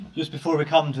Just before we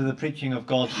come to the preaching of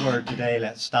God's Word today,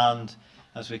 let's stand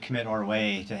as we commit our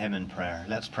way to Him in prayer.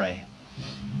 Let's pray.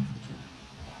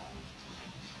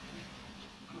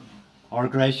 Our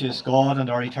gracious God and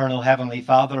our eternal Heavenly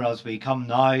Father, as we come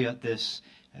now at this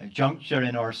juncture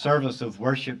in our service of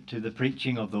worship to the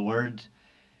preaching of the Word,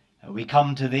 we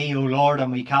come to Thee, O Lord,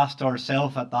 and we cast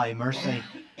ourselves at Thy mercy,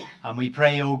 and we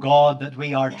pray, O God, that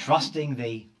we are trusting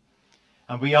Thee,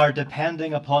 and we are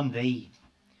depending upon Thee.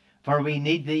 For we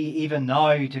need Thee even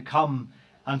now to come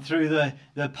and through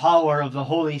the power of the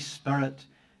Holy Spirit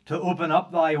to open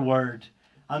up Thy Word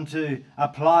and to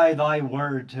apply Thy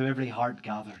Word to every heart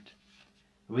gathered.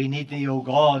 We need Thee, O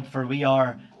God, for we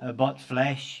are but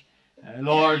flesh.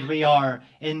 Lord, we are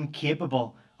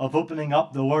incapable of opening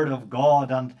up the Word of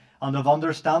God and of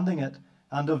understanding it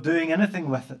and of doing anything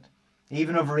with it,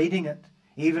 even of reading it,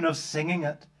 even of singing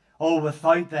it. Oh,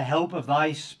 without the help of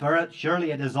Thy Spirit, surely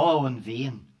it is all in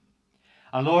vain.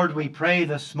 And Lord, we pray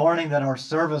this morning that our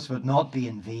service would not be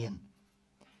in vain.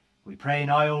 We pray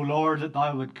now, O Lord, that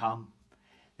Thou would come,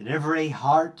 that every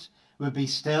heart would be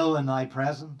still in Thy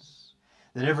presence,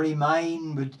 that every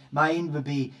mind would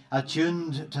be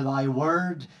attuned to Thy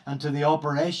Word and to the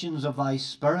operations of Thy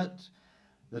Spirit,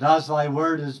 that as Thy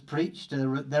Word is preached,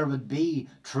 there would be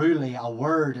truly a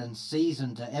word in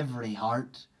season to every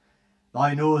heart.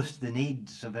 Thou knowest the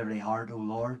needs of every heart, O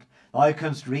Lord. Thou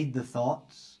canst read the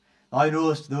thoughts. Thou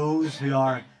knowest those who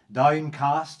are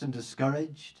downcast and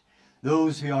discouraged,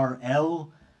 those who are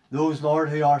ill, those, Lord,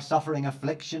 who are suffering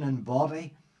affliction in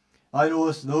body. Thou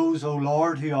knowest those, O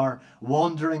Lord, who are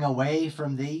wandering away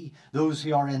from Thee, those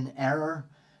who are in error.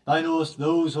 Thou knowest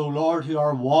those, O Lord, who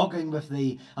are walking with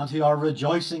Thee and who are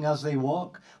rejoicing as they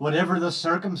walk. Whatever the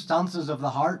circumstances of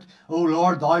the heart, O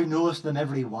Lord, Thou knowest them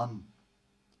every one.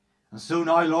 And so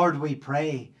now, Lord, we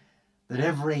pray that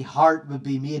every heart would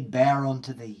be made bare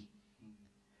unto Thee,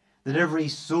 that every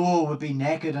soul would be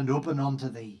naked and open unto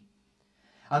Thee,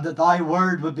 and that Thy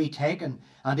Word would be taken,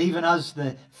 and even as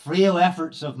the frail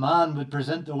efforts of man would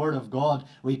present the Word of God,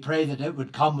 we pray that it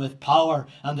would come with power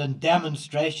and in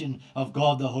demonstration of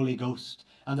God the Holy Ghost,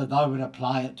 and that Thou would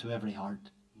apply it to every heart.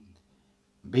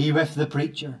 Be with the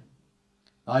preacher.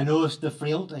 Thou knowest the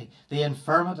frailty, the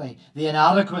infirmity, the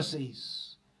inadequacies.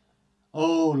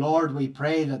 Oh Lord, we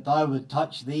pray that Thou would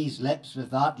touch these lips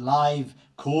with that live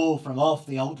coal from off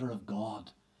the altar of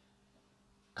God.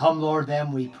 Come, Lord,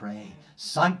 then we pray.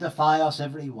 Sanctify us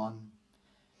every one.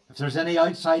 If there's any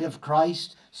outside of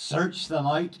Christ, search them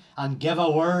out and give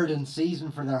a word in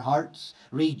season for their hearts.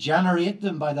 Regenerate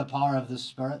them by the power of the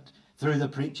Spirit through the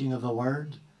preaching of the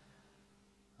Word.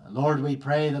 Lord, we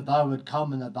pray that Thou would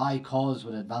come and that Thy cause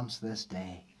would advance this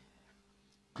day.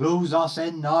 Close us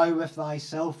in now with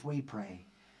Thyself, we pray.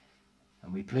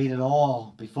 And we plead it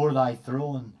all before Thy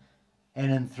throne, in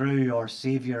and through our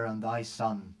Saviour and Thy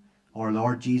Son, our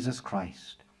Lord Jesus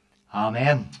Christ.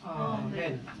 Amen.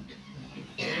 Amen.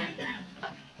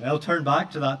 Well, turn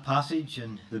back to that passage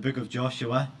in the book of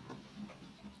Joshua.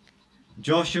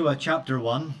 Joshua chapter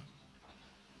 1.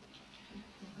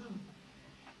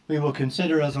 We will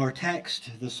consider as our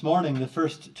text this morning the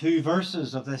first 2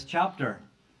 verses of this chapter.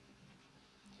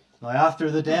 Now after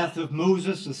the death of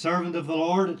Moses, the servant of the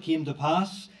Lord, it came to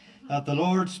pass that the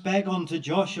Lord spake unto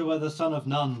Joshua the son of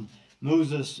Nun,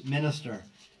 Moses' minister,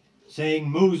 saying,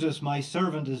 Moses, my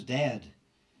servant, is dead.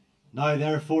 Now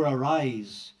therefore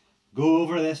arise, go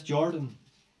over this Jordan,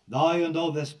 thou and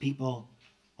all this people,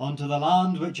 unto the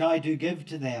land which I do give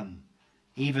to them,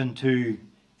 even to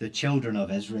the children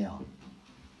of Israel.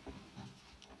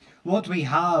 What we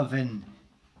have in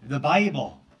the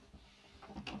Bible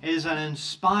is an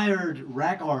inspired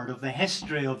record of the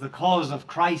history of the cause of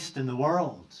Christ in the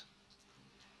world.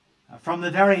 From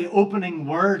the very opening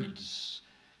words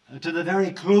to the very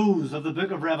close of the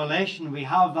book of Revelation, we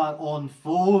have that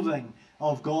unfolding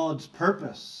of God's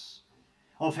purpose,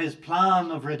 of His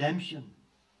plan of redemption.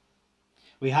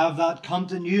 We have that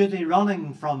continuity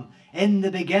running from in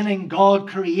the beginning God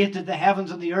created the heavens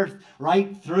and the earth,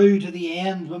 right through to the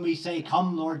end when we say,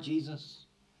 Come, Lord Jesus.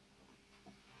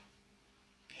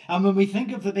 And when we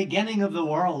think of the beginning of the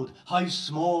world, how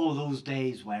small those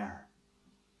days were.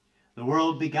 The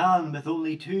world began with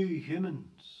only 2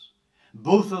 humans,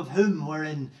 both of whom were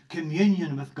in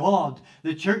communion with God.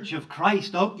 The Church of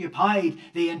Christ occupied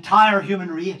the entire human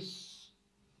race.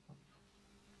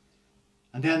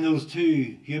 And then those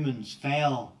 2 humans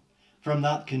fell from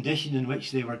that condition in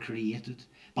which they were created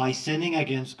by sinning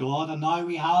against God. And now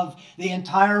we have the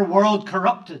entire world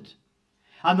corrupted,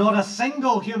 and not a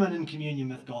single human in communion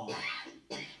with God.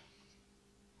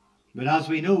 But as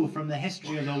we know from the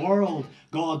history of the world,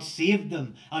 God saved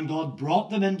them and God brought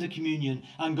them into communion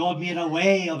and God made a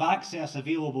way of access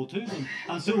available to them.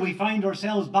 And so we find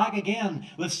ourselves back again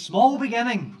with small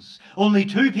beginnings. Only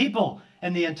 2 people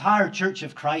in the entire Church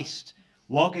of Christ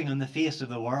walking on the face of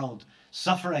the world,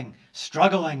 suffering,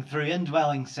 struggling through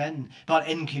indwelling sin, but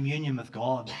in communion with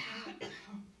God.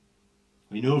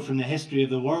 We know from the history of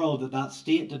the world that that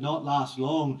state did not last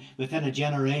long. Within a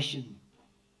generation,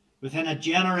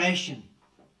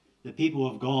 the people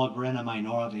of God were in a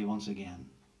minority once again.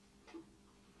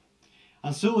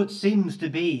 And so it seems to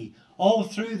be all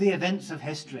through the events of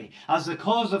history, as the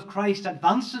cause of Christ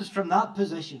advances from that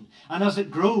position, and as it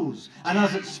grows, and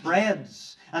as it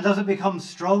spreads, and as it becomes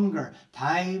stronger,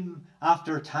 time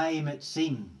after time it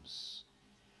seems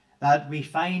that we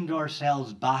find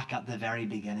ourselves back at the very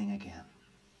beginning again.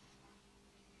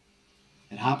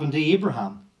 It happened to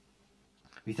Abraham.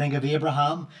 We think of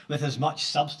Abraham with as much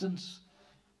substance.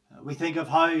 We think of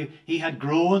how he had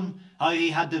grown, how he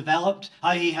had developed,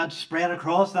 how he had spread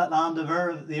across that land of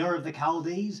Ur, the Ur of the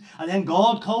Chaldees. And then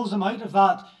God calls him out of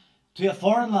that to a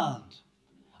foreign land,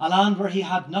 a land where he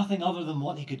had nothing other than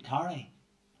what he could carry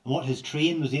and what his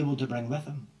train was able to bring with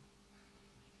him.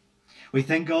 We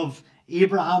think of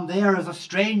Abraham there as a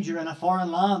stranger in a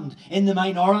foreign land, in the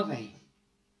minority.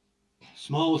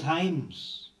 Small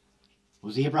times.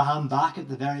 Was Abraham back at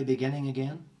the very beginning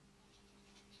again?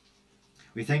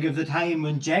 We think of the time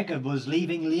when Jacob was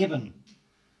leaving Laban.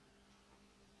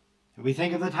 We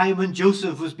think of the time when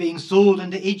Joseph was being sold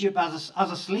into Egypt as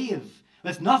a slave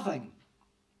with nothing.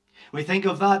 We think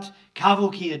of that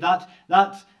cavalcade,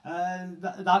 that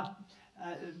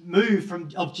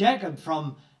move of Jacob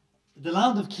from the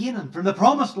land of Canaan, from the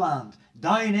promised land,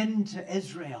 down into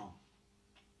Israel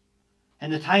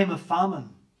in the time of famine.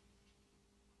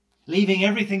 Leaving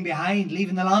everything behind,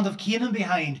 leaving the land of Canaan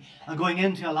behind, and going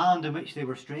into a land in which they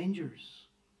were strangers.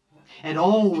 It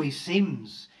always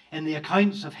seems, in the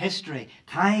accounts of history,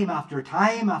 time after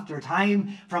time after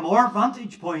time, from our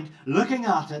vantage point, looking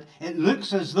at it, it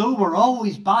looks as though we're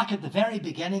always back at the very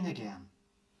beginning again.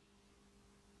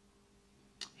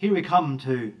 Here we come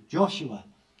to Joshua,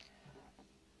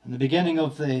 and the beginning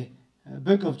of the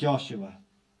book of Joshua.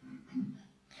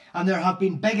 And there have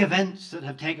been big events that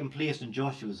have taken place in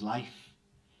Joshua's life.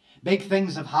 Big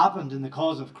things have happened in the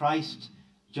cause of Christ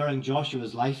during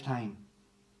Joshua's lifetime.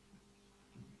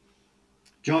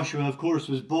 Joshua, of course,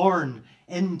 was born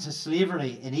into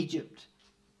slavery in Egypt.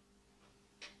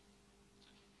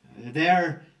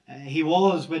 There he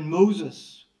was when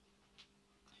Moses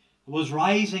was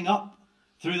rising up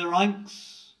through the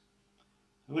ranks,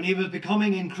 when he was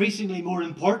becoming increasingly more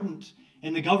important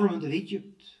in the government of Egypt.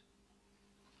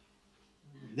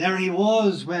 There he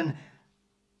was when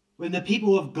the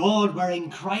people of God were in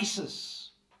crisis,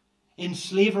 in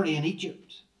slavery in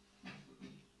Egypt.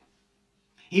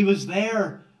 He was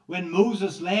there when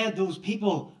Moses led those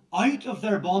people out of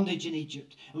their bondage in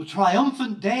Egypt. It was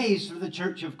triumphant days for the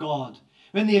church of God,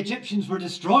 when the Egyptians were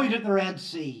destroyed at the Red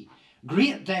Sea.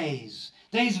 Great days,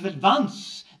 days of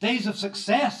advance, days of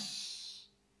success.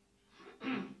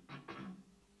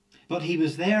 But he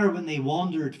was there when they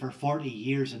wandered for 40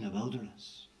 years in the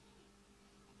wilderness.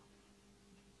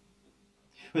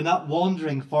 When that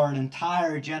wandering for an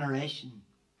entire generation,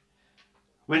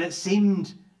 when it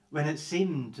seemed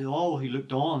to all who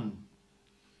looked on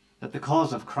that the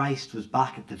cause of Christ was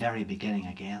back at the very beginning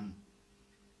again.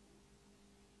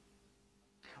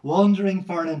 Wandering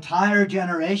for an entire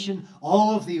generation,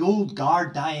 all of the old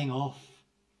guard dying off.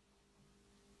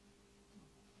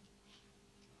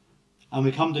 And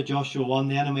we come to Joshua 1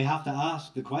 then, and we have to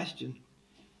ask the question,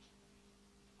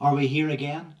 are we here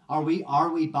again? Are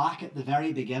we back at the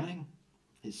very beginning?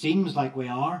 It seems like we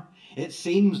are. It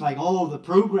seems like all the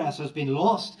progress has been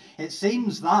lost. It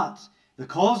seems that the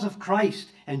cause of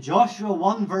Christ in Joshua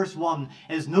 1 verse 1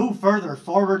 is no further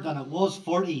forward than it was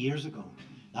 40 years ago.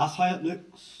 That's how it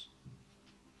looks.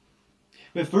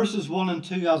 With verses 1 and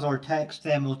 2 as our text,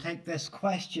 then we'll take this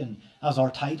question as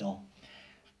our title.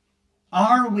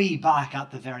 Are we back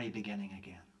at the very beginning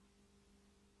again?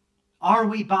 Are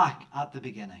we back at the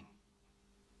beginning?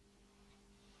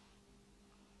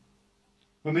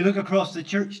 When we look across the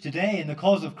church today and the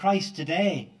cause of Christ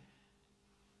today,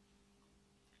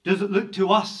 does it look to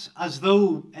us as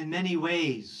though, in many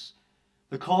ways,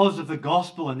 the cause of the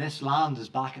gospel in this land is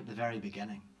back at the very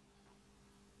beginning?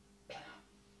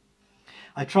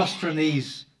 I trust from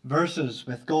these verses,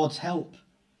 with God's help,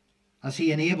 as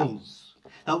He enables,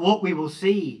 that what we will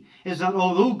see is that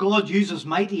although God uses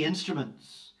mighty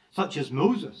instruments, such as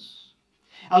Moses,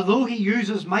 although He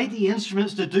uses mighty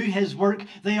instruments to do His work,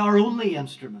 they are only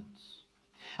instruments.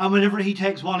 And whenever he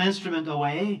takes one instrument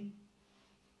away,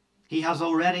 he has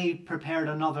already prepared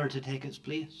another to take its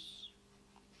place.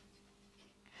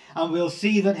 And we'll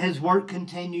see that his work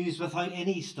continues without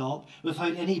any stop,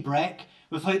 without any break,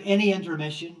 without any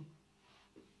intermission.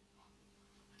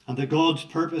 And that God's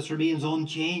purpose remains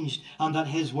unchanged, and that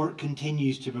his work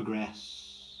continues to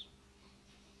progress.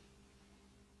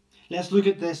 Let's look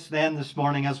at this then this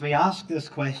morning as we ask this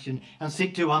question and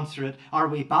seek to answer it. Are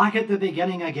we back at the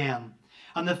beginning again?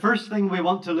 And the first thing we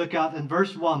want to look at in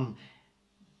verse 1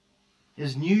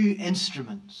 is new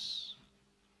instruments.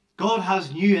 God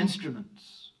has new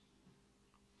instruments.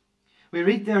 We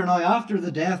read there, now after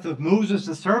the death of Moses,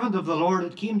 the servant of the Lord,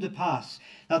 it came to pass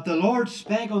that the Lord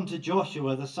spake unto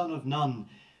Joshua, the son of Nun,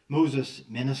 Moses'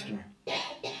 minister.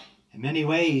 In many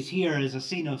ways, here is a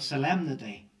scene of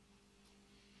solemnity.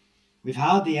 We've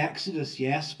had the Exodus,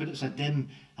 yes, but it's a dim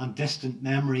and distant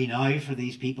memory now for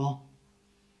these people.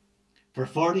 For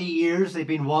 40 years they've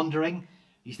been wandering.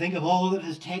 You think of all that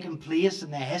has taken place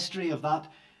in the history of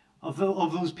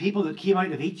those people that came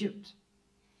out of Egypt.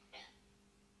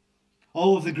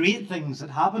 All of the great things that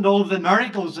happened, all of the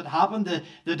miracles that happened,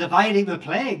 the dividing the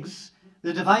plagues,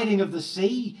 the dividing of the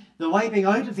sea, the wiping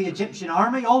out of the Egyptian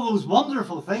army, all those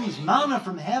wonderful things, manna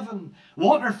from heaven,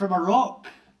 water from a rock.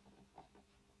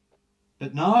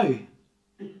 But now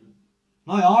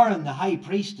Aaron the high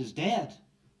priest is dead.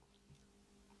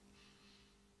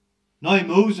 Now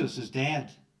Moses is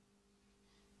dead.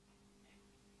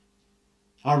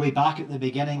 Are we back at the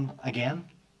beginning again?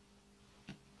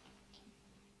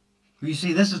 You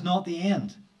see, this is not the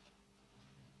end.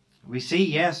 We see,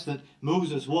 yes, that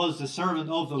Moses was the servant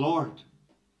of the Lord.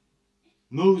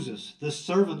 Moses, the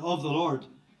servant of the Lord.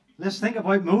 Let's think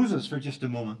about Moses for just a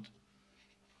moment.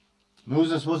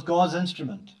 Moses was God's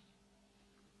instrument.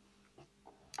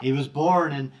 He was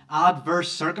born in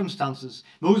adverse circumstances.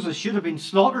 Moses should have been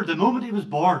slaughtered the moment he was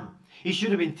born. He should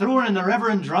have been thrown in the river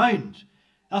and drowned.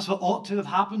 That's what ought to have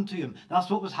happened to him.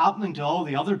 That's what was happening to all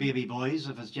the other baby boys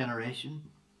of his generation.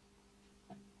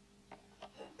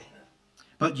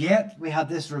 But yet we had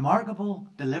this remarkable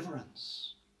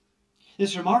deliverance,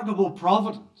 this remarkable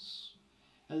providence,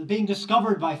 being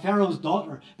discovered by Pharaoh's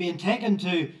daughter, being taken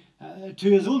to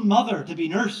his own mother to be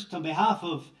nursed on behalf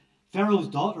of Pharaoh's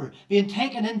daughter, being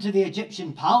taken into the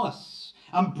Egyptian palace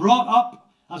and brought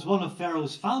up as one of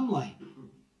Pharaoh's family.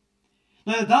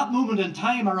 Now, at that moment in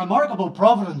time, a remarkable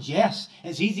providence, yes,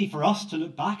 it's easy for us to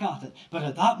look back at it. But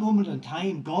at that moment in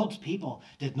time, God's people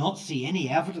did not see any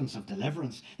evidence of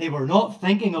deliverance. They were not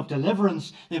thinking of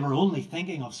deliverance. They were only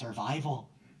thinking of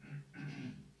survival.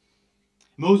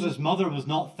 Moses' mother was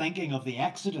not thinking of the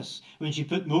Exodus when she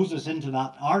put Moses into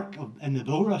that ark in the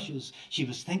bulrushes. She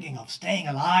was thinking of staying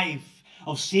alive,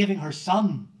 of saving her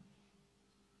son.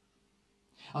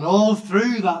 And all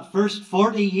through that first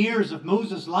 40 years of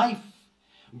Moses' life,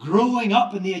 growing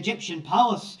up in the Egyptian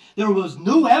palace, there was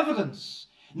no evidence,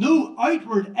 no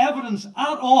outward evidence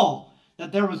at all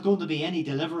that there was going to be any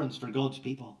deliverance for God's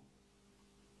people.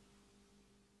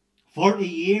 40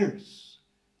 years,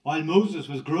 while Moses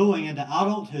was growing into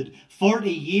adulthood, 40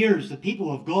 years the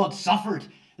people of God suffered.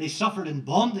 They suffered in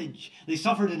bondage. They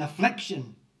suffered in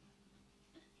affliction.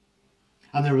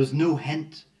 And there was no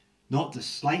hint, not the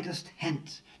slightest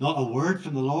hint, not a word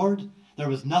from the Lord. There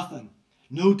was nothing,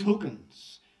 no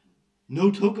tokens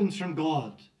from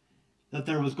God that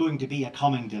there was going to be a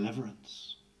coming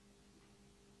deliverance.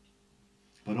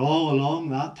 But all along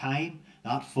that time,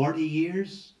 that 40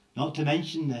 years, not to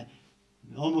mention the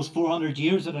almost 400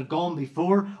 years that had gone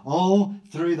before, all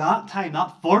through that time,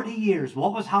 that 40 years,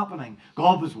 what was happening?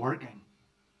 God was working.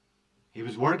 He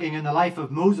was working in the life of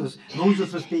Moses.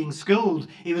 Moses was being schooled.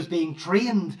 He was being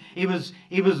trained. He was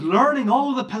learning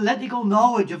all the political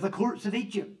knowledge of the courts of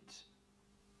Egypt.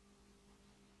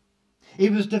 He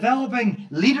was developing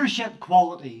leadership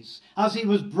qualities as he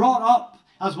was brought up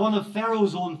as one of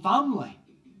Pharaoh's own family.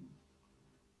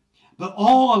 But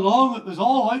all along it was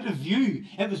all out of view.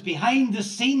 It was behind the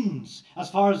scenes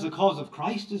as far as the cause of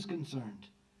Christ is concerned.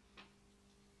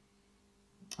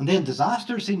 And then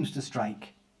disaster seems to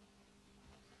strike.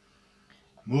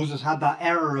 Moses had that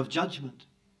error of judgment.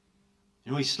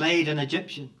 He slayed an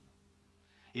Egyptian.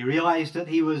 He realized that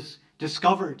he was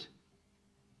discovered.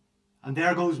 And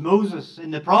there goes Moses,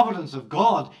 in the providence of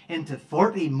God, into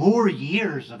 40 more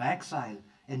years of exile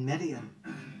in Midian.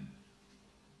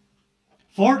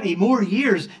 40 more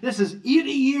years. This is 80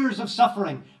 years of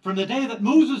suffering. From the day that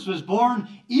Moses was born,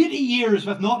 80 years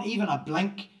with not even a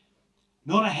blink,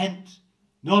 not a hint,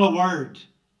 not a word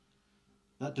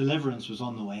that deliverance was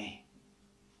on the way.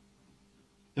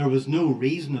 There was no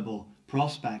reasonable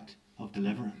prospect of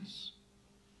deliverance.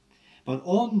 But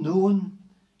unknown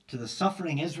to the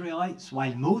suffering Israelites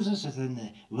while Moses is in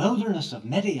the wilderness of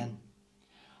Midian,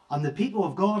 and the people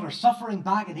of God are suffering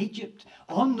back in Egypt,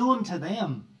 unknown to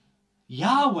them,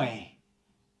 Yahweh,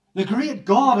 the great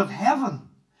God of heaven,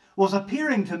 was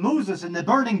appearing to Moses in the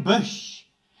burning bush,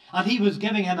 and he was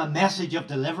giving him a message of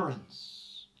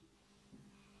deliverance.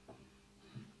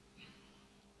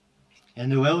 In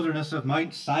the wilderness of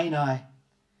Mount Sinai,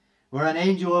 where an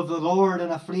angel of the Lord in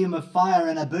a flame of fire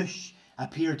in a bush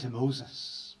appeared to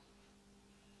Moses.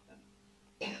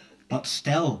 But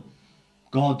still,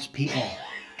 God's people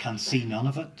can see none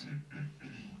of it.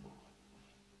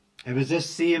 It was this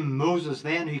same Moses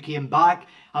then who came back,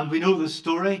 and we know the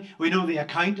story, we know the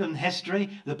account in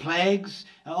history, the plagues,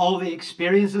 all the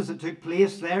experiences that took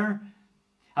place there.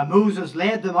 And Moses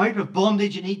led them out of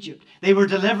bondage in Egypt. They were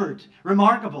delivered.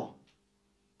 Remarkable.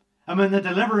 And when the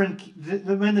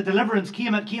deliverance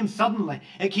came, it came suddenly,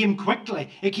 it came quickly,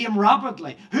 it came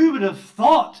rapidly. Who would have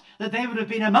thought that they would have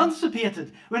been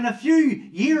emancipated when a few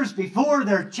years before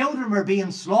their children were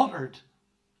being slaughtered?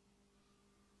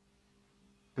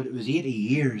 But it was 80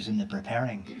 years in the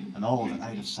preparing, and all of it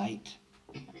out of sight.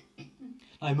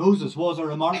 Now Moses was a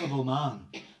remarkable man.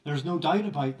 There's no doubt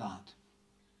about that.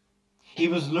 He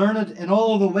was learned in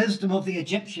all the wisdom of the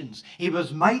Egyptians. He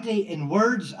was mighty in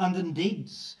words and in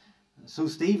deeds. So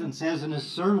Stephen says in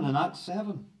his sermon in Acts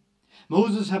 7.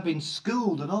 Moses had been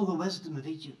schooled in all the wisdom of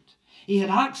Egypt. He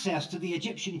had access to the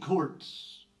Egyptian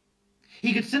courts.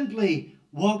 He could simply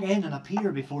walk in and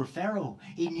appear before Pharaoh.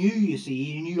 He knew, you see,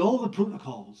 he knew all the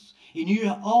protocols. He knew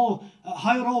how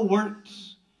it all worked.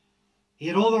 He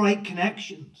had all the right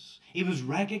connections. He was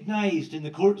recognized in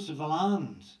the courts of the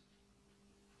land.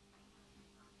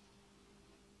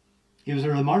 He was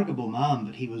a remarkable man,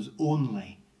 but he was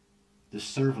only the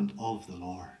servant of the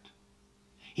Lord.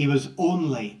 He was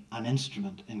only an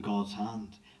instrument in God's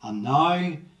hand. And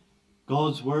now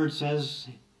God's word says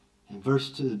in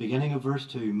the beginning of verse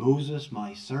 2, Moses,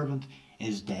 my servant,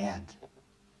 is dead.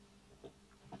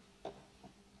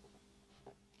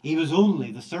 He was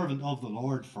only the servant of the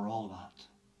Lord for all that.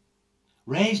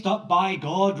 Raised up by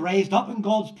God, raised up in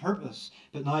God's purpose,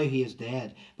 but now he is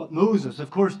dead. But Moses,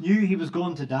 of course, knew he was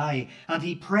going to die, and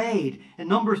he prayed. In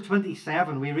Numbers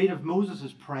 27, we read of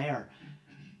Moses' prayer.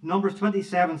 Numbers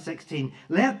 27:16,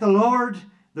 let the Lord,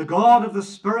 the God of the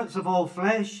spirits of all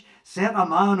flesh, set a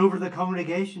man over the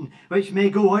congregation, which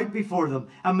may go out before them,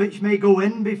 and which may go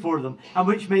in before them, and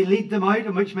which may lead them out,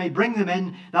 and which may bring them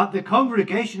in, that the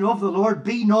congregation of the Lord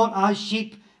be not as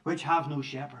sheep which have no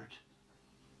shepherd.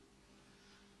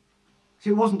 See,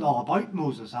 it wasn't all about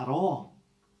Moses at all.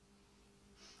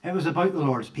 It was about the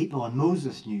Lord's people, and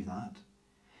Moses knew that.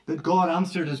 But God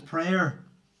answered his prayer.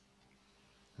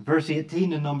 In verse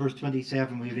 18 in Numbers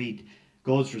 27 we read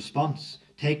God's response,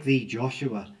 take thee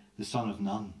Joshua, the son of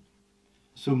Nun.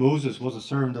 So Moses was a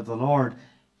servant of the Lord,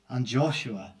 and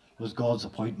Joshua was God's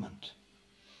appointment.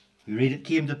 We read it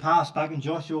came to pass back in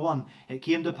Joshua 1. It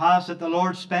came to pass that the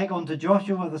Lord spake unto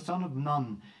Joshua, the son of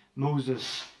Nun,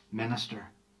 Moses' minister.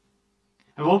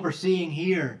 And what we're seeing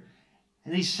here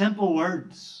in these simple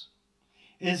words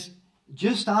is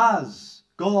just as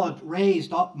God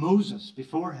raised up Moses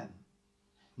before him,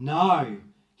 now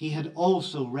he had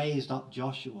also raised up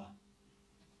Joshua.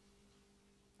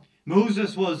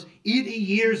 Moses was 80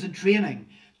 years in training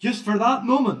just for that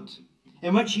moment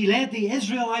in which he led the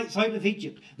Israelites out of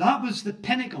Egypt. That was the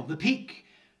pinnacle, the peak.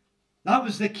 That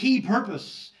was the key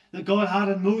purpose that God had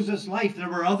in Moses' life. There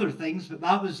were other things, but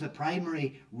that was the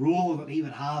primary role that he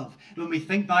would have. When we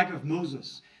think back of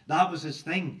Moses, that was his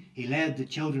thing. He led the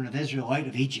children of Israel out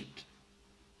of Egypt.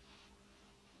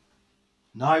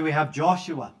 Now we have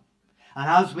Joshua. And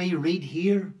as we read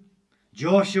here,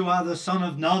 Joshua the son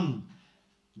of Nun.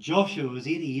 Joshua was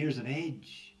 80 years of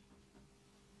age.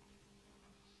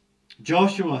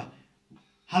 Joshua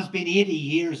has been 80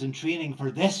 years in training for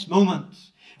this moment.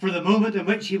 For the moment in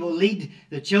which he will lead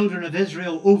the children of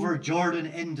Israel over Jordan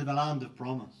into the land of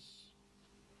promise.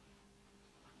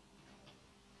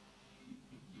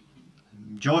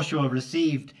 Joshua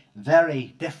received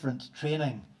very different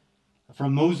training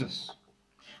from Moses.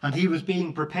 And he was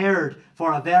being prepared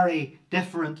for a very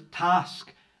different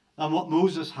task than what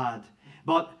Moses had.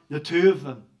 But the two of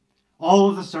them,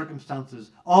 all of the circumstances,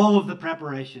 all of the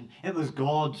preparation, it was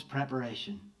God's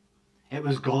preparation. It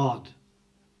was God.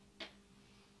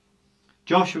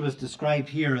 Joshua is described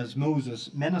here as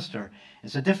Moses' minister.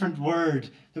 It's a different word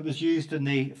that was used in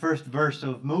the first verse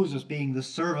of Moses being the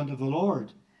servant of the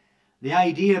Lord. The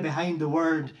idea behind the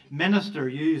word minister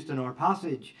used in our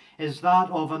passage is that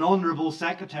of an honourable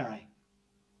secretary.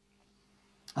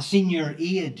 A senior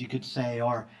aide, you could say,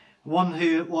 or one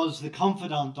who was the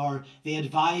confidant or the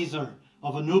advisor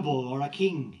of a noble or a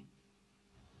king.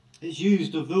 It's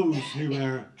used of those who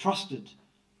were trusted.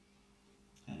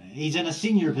 He's in a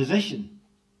senior position.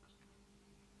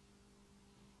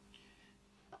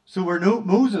 So where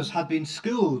Moses had been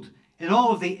schooled in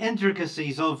all of the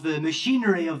intricacies of the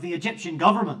machinery of the Egyptian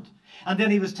government, and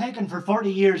then he was taken for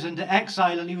 40 years into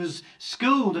exile, and he was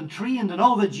schooled and trained in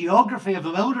all the geography of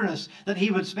the wilderness that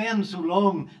he would spend so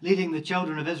long leading the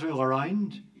children of Israel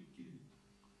around.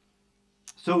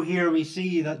 So here we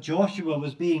see that Joshua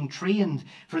was being trained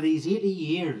for these 80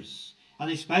 years, and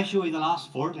especially the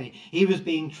last 40. He was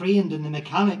being trained in the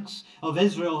mechanics of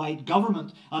Israelite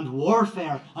government and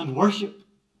warfare and worship.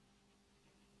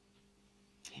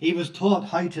 He was taught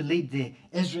how to lead the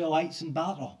Israelites in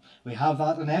battle. We have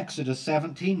that in Exodus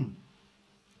 17.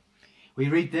 We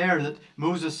read there that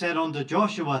Moses said unto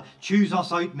Joshua, "Choose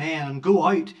us out men, and go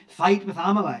out, fight with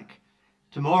Amalek.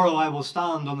 Tomorrow I will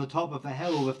stand on the top of the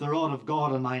hill with the rod of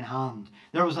God in mine hand."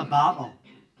 There was a battle.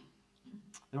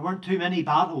 There weren't too many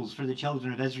battles for the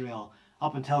children of Israel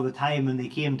up until the time when they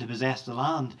came to possess the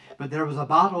land. But there was a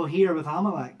battle here with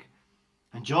Amalek,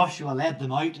 and Joshua led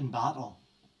them out in battle.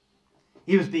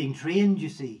 He was being trained, you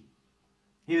see.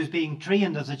 He was being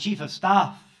trained as a chief of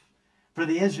staff for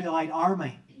the Israelite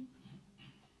army.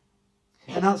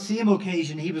 On that same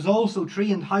occasion, he was also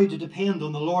trained how to depend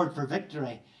on the Lord for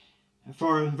victory.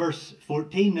 For in verse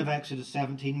 14 of Exodus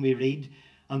 17 we read,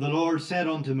 "And the Lord said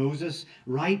unto Moses,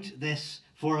 Write this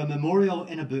for a memorial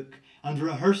in a book, and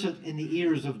rehearse it in the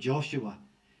ears of Joshua.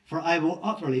 For I will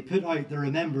utterly put out the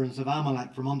remembrance of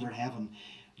Amalek from under heaven."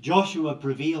 Joshua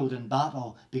prevailed in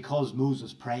battle because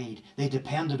Moses prayed. They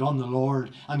depended on the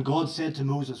Lord. And God said to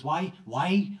Moses, why?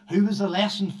 Who was the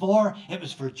lesson for? It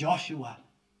was for Joshua.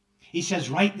 He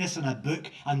says, write this in a book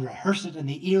and rehearse it in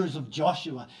the ears of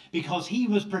Joshua, because he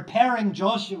was preparing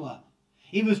Joshua.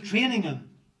 He was training him.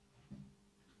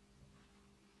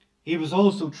 He was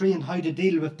also trained how to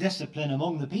deal with discipline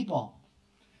among the people.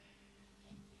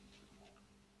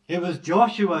 It was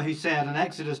Joshua who said in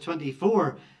Exodus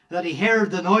 24 that he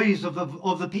heard the noise of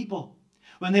the people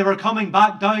when they were coming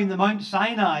back down the Mount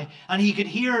Sinai, and he could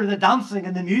hear the dancing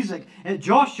and the music.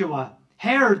 Joshua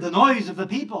heard the noise of the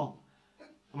people.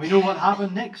 And we know what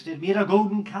happened next. It made a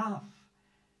golden calf.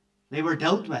 They were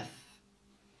dealt with.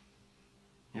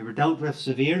 They were dealt with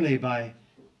severely by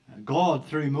God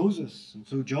through Moses. And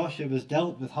so Joshua was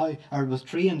was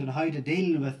trained in how to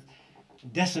deal with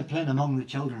discipline among the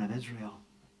children of Israel.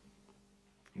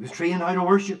 He was trained how to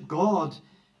worship God.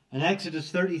 In Exodus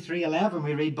 33:11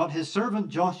 we read, "But his servant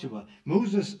Joshua,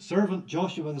 Moses' servant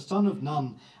Joshua, the son of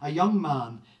Nun, a young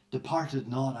man, departed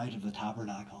not out of the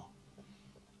tabernacle."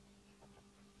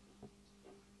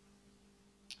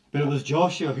 But it was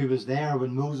Joshua who was there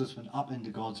when Moses went up into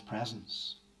God's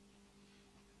presence.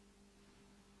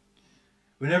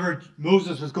 Whenever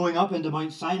Moses was going up into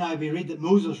Mount Sinai, we read that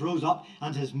Moses rose up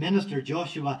and his minister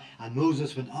Joshua, and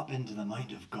Moses went up into the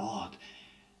Mount of God.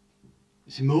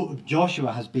 See,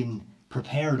 Joshua has been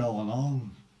prepared all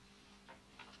along.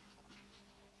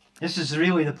 This is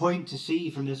really the point to see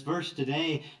from this verse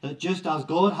today, that just as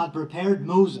God had prepared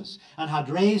Moses and had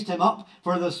raised him up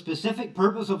for the specific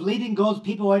purpose of leading God's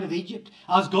people out of Egypt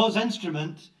as God's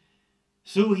instrument,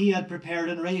 so he had prepared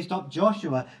and raised up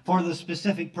Joshua for the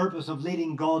specific purpose of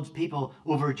leading God's people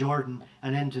over Jordan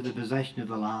and into the possession of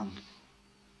the land.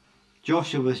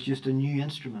 Joshua was just a new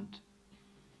instrument.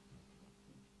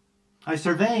 By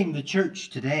surveying the church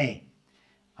today,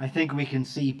 I think we can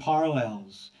see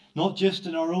parallels, not just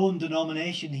in our own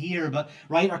denomination here, but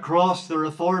right across the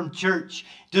Reformed Church.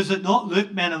 Does it not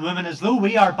look, men and women, as though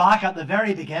we are back at the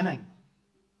very beginning?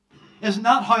 Isn't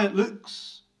that how it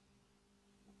looks?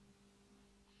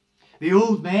 The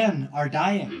old men are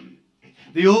dying.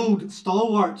 The old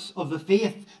stalwarts of the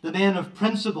faith, the men of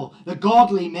principle, the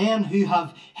godly men who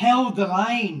have held the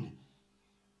line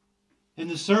in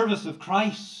the service of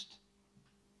Christ,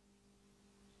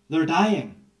 they're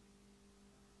dying.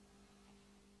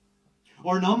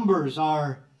 Our numbers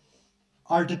are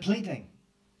depleting.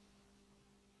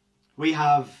 We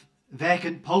have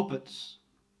vacant pulpits.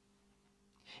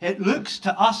 It looks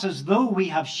to us as though we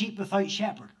have sheep without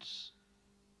shepherds.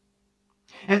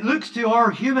 It looks to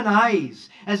our human eyes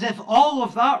as if all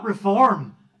of that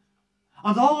reform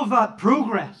and all of that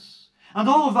progress and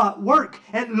all of that work,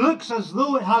 it looks as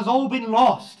though it has all been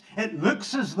lost. It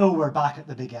looks as though we're back at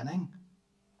the beginning.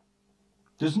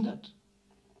 Doesn't it?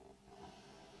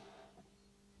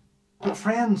 But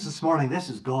friends, this morning, this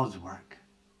is God's work.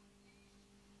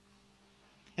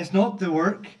 It's not the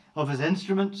work of his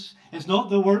instruments. It's not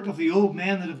the work of the old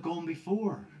men that have gone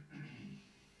before.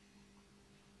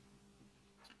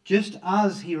 Just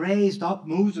as he raised up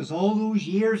Moses all those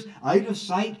years out of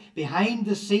sight, behind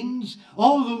the scenes,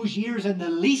 all those years in the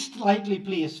least likely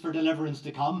place for deliverance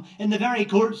to come, in the very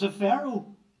courts of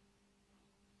Pharaoh.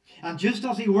 And just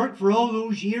as he worked for all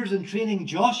those years in training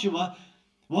Joshua,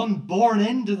 one born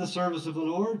into the service of the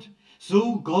Lord,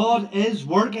 so God is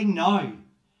working now.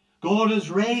 God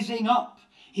is raising up.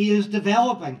 He is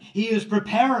developing. He is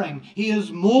preparing. He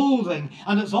is moulding.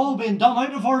 And it's all been done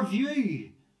out of our view.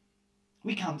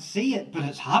 We can't see it, but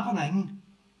it's happening.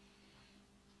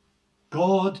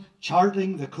 God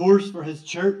charting the course for his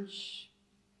church.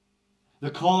 The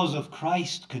cause of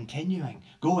Christ continuing,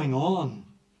 going on.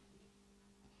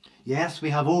 Yes,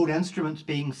 we have old instruments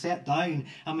being set down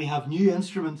and we have new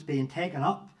instruments being taken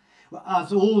up.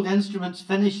 As old instruments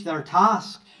finish their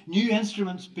task, new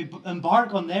instruments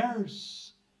embark on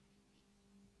theirs.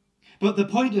 But the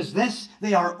point is this,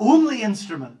 they are only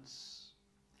instruments.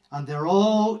 And they're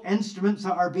all instruments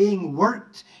that are being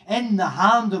worked in the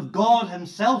hand of God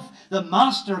himself, the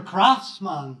master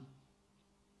craftsman.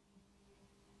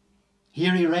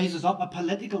 Here he raises up a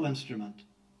political instrument.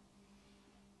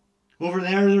 Over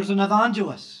there's an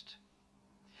evangelist.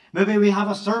 Maybe we have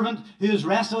a servant who is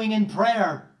wrestling in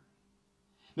prayer.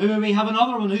 Maybe we have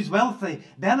another one who's wealthy,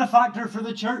 benefactor for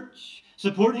the church,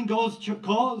 supporting God's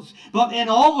cause. But in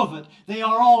all of it, they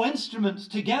are all instruments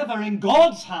together in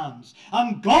God's hands.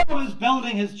 And God is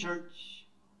building his church.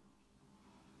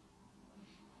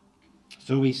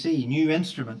 So we see new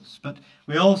instruments, but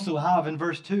we also have in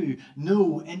verse 2,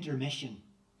 no intermission.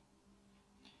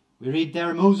 We read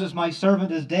there, Moses, my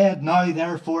servant, is dead. Now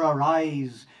therefore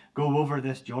arise, go over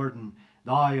this Jordan,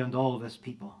 thou and all this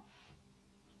people.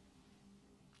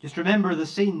 Just remember the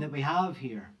scene that we have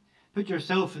here. Put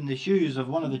yourself in the shoes of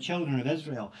one of the children of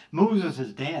Israel. Moses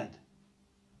is dead.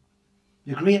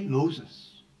 The great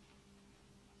Moses.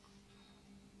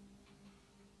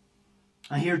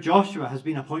 And here Joshua has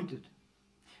been appointed.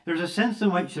 There's a sense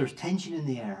in which there's tension in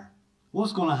the air.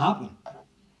 What's going to happen?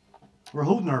 We're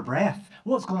holding our breath.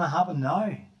 What's going to happen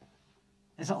now?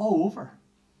 Is it all over?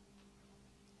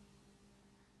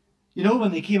 You know,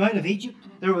 when they came out of Egypt,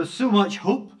 there was so much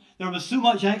hope. There was so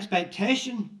much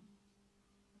expectation.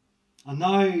 And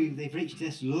now they've reached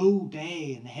this low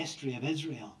day in the history of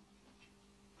Israel.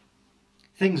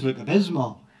 Things look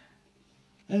abysmal.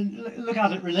 And look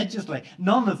at it religiously.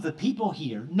 None of the people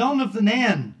here, none of the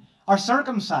men are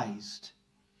circumcised.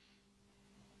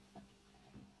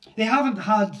 They haven't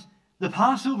had the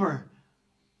Passover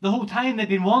the whole time they've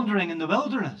been wandering in the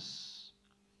wilderness.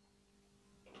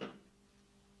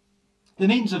 The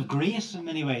means of grace in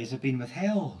many ways have been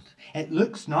withheld. It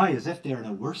looks now as if they're in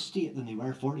a worse state than they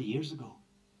were 40 years ago.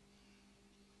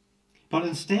 But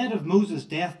instead of Moses'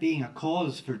 death being a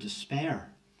cause for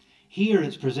despair, here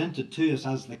it's presented to us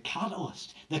as the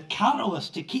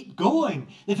catalyst to keep going,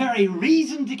 the very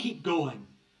reason to keep going.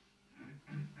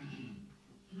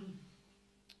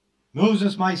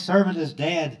 Moses, my servant, is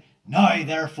dead. Now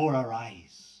therefore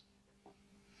arise.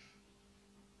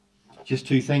 Just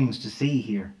two things to see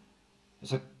here.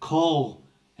 It's a call.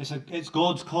 It's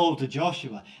God's call to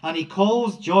Joshua. And he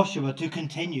calls Joshua to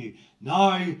continue.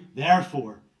 Now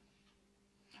therefore.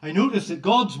 I notice that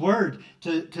God's word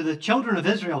to the children of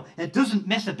Israel, it doesn't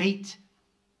miss a beat.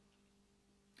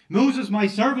 Moses, my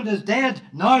servant, is dead.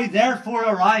 Now therefore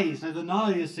arise. Now the now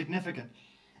is significant.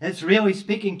 It's really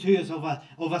speaking to us of a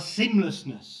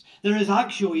seamlessness. There is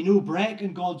actually no break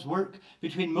in God's work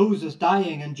between Moses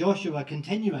dying and Joshua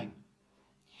continuing.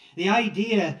 The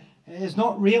idea is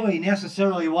not really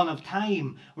necessarily one of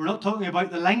time. We're not talking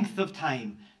about the length of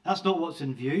time. That's not what's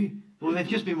in view. Well, they've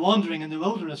just been wandering in the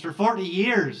wilderness for 40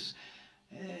 years.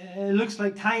 It looks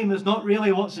like time is not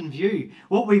really what's in view.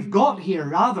 What we've got here,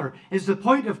 rather, is the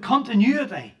point of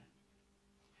continuity.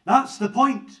 That's the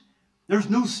point. There's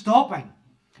no stopping.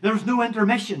 There's no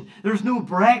intermission. There's no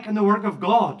break in the work of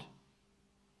God.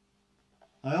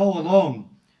 Now, all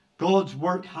along, God's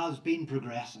work has been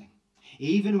progressing.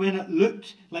 Even when it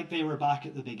looked like they were back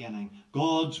at the beginning,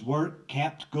 God's work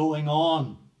kept going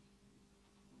on.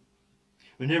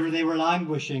 Whenever they were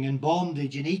languishing in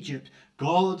bondage in Egypt,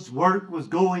 God's work was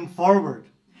going forward.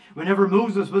 Whenever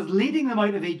Moses was leading them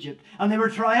out of Egypt and they were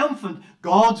triumphant,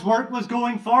 God's work was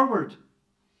going forward.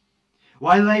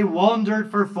 While they wandered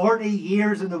for 40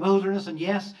 years in the wilderness, and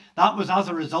yes, that was as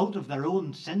a result of their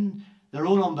own sin, their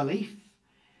own unbelief.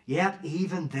 Yet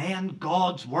even then,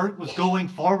 God's work was going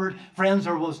forward. Friends,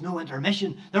 there was no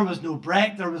intermission. There was no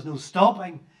break. There was no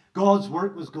stopping. God's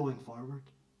work was going forward.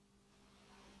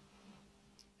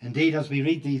 Indeed, as we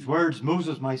read these words,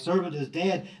 Moses, my servant, is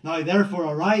dead. Now therefore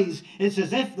arise. It's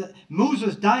as if that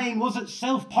Moses dying was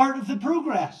itself part of the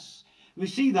progress. We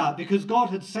see that because God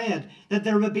had said that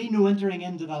there would be no entering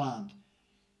into the land.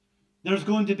 There's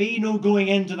going to be no going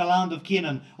into the land of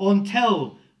Canaan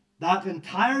until that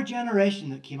entire generation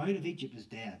that came out of Egypt is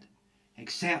dead,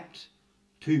 except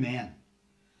two men,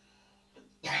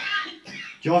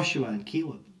 Joshua and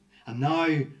Caleb. And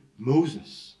now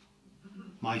Moses,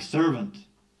 my servant,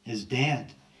 is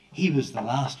dead. He was the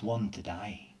last one to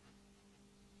die.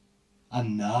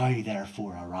 And now,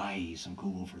 therefore, arise and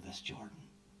go over this Jordan.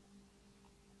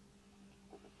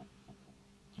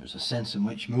 There's a sense in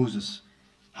which Moses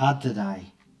had to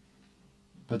die.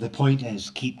 But the point is,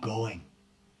 keep going.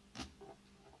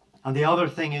 And the other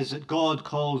thing is that God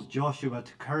calls Joshua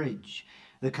to courage.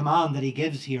 The command that he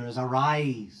gives here is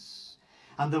arise.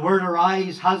 And the word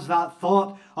arise has that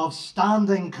thought of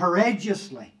standing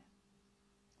courageously.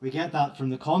 We get that from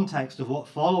the context of what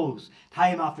follows.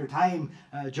 Time after time,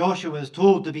 Joshua is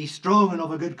told to be strong and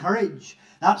of a good courage.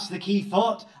 That's the key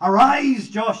thought. Arise,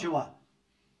 Joshua.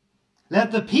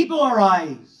 Let the people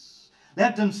arise.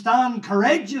 Let them stand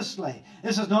courageously.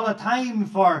 This is not a time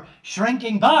for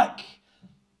shrinking back.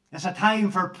 It's a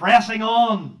time for pressing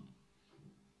on.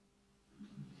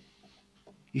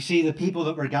 You see, the people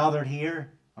that were gathered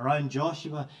here around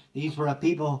Joshua, these were a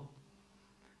people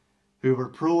who were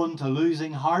prone to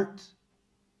losing heart.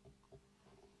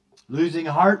 Losing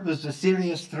heart was the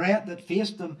serious threat that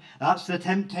faced them. That's the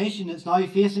temptation that's now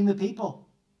facing the people.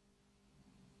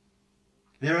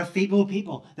 They're a feeble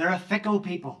people. They're a fickle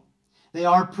people. They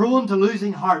are prone to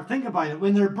losing heart. Think about it.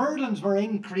 When their burdens were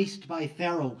increased by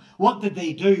Pharaoh, what did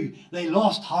they do? They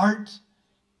lost heart.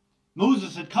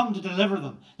 Moses had come to deliver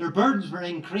them. Their burdens were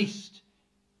increased.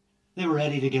 They were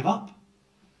ready to give up.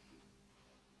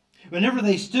 Whenever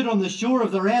they stood on the shore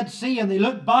of the Red Sea and they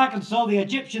looked back and saw the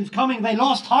Egyptians coming, they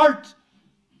lost heart.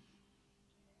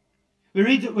 We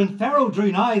read that when Pharaoh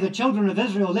drew nigh, the children of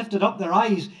Israel lifted up their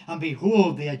eyes, and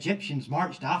behold, the Egyptians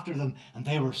marched after them, and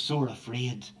they were sore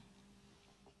afraid.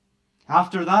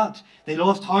 After that, they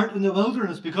lost heart in the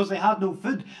wilderness because they had no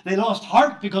food. They lost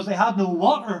heart because they had no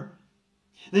water.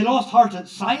 They lost heart at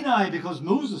Sinai because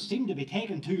Moses seemed to be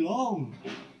taking too long.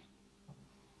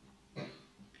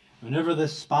 Whenever the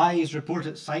spies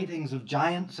reported sightings of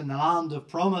giants in the land of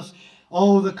promise,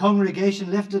 all the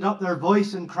congregation lifted up their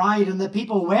voice and cried, and the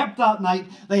people wept that night.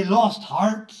 They lost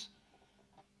heart.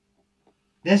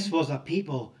 This was a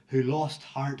people who lost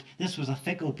heart. This was a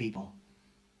fickle people.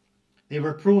 They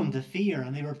were prone to fear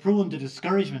and they were prone to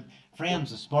discouragement.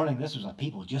 Friends, this morning, this was a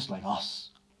people just like us.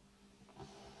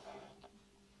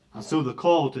 And so the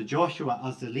call to Joshua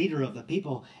as the leader of the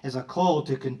people is a call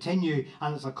to continue,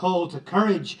 and it's a call to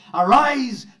courage.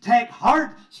 Arise, take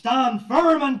heart, stand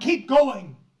firm and keep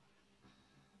going.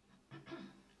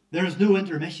 There is no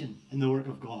intermission in the work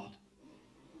of God.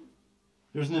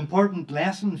 There's an important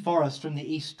lesson for us from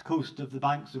the east coast of the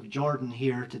banks of Jordan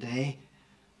here today.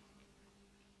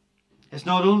 It's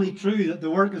not only true that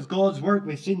the work is God's work,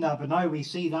 we've seen that, but now we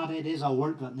see that it is a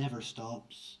work that never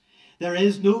stops. There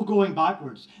is no going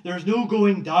backwards. There is no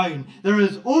going down. There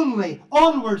is only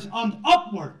onwards and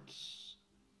upwards.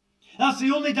 That's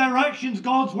the only directions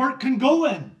God's work can go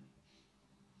in.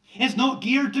 It's not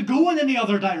geared to go in any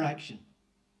other direction.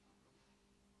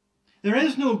 There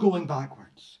is no going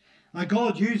backwards. Now,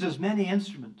 God uses many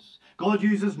instruments. God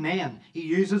uses men. He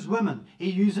uses women. He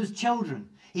uses children.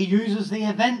 He uses the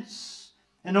events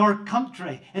in our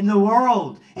country, in the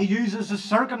world. He uses the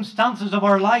circumstances of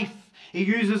our life. He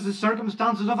uses the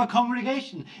circumstances of a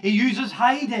congregation. He uses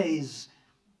high days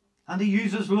and he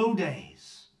uses low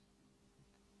days.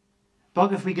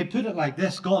 But if we could put it like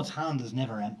this, God's hand is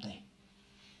never empty.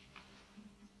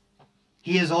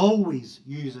 He is always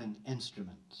using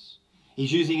instruments.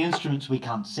 He's using instruments we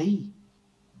can't see.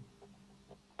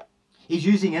 He's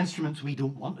using instruments we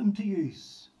don't want him to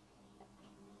use.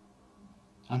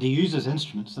 And he uses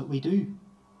instruments that we do.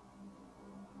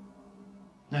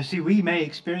 Now see, we may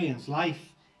experience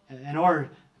life in our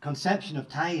conception of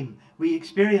time. We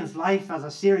experience life as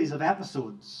a series of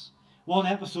episodes, one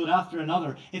episode after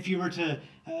another. If you were to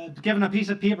given a piece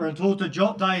of paper and told to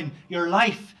jot down your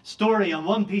life story on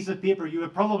one piece of paper, you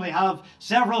would probably have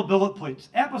several bullet points,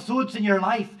 episodes in your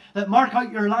life that mark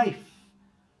out your life.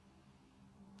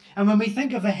 And when we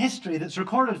think of the history that's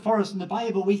recorded for us in the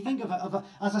Bible, we think of it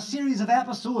as a series of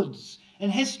episodes in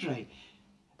history.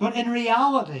 But in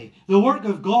reality, the work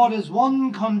of God is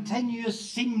one continuous,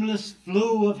 seamless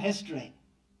flow of history.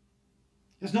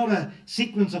 It's not a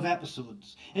sequence of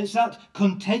episodes. It's that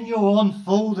continual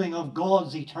unfolding of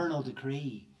God's eternal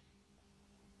decree.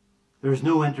 There is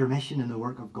no intermission in the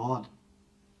work of God.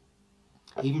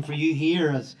 Even for you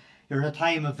here, as you're in a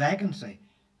time of vacancy,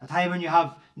 A time when you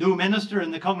have no minister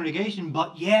in the congregation,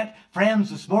 but yet, friends,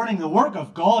 this morning the work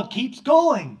of God keeps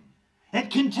going.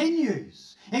 It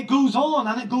continues. It goes on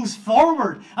and it goes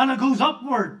forward and it goes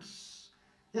upwards.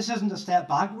 This isn't a step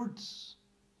backwards.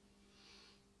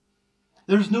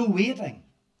 There's no waiting.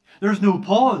 There's no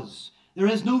pause. There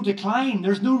is no decline.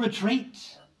 There's no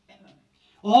retreat.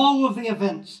 All of the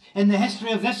events in the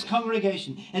history of this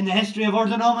congregation, in the history of our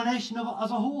denomination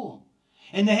as a whole,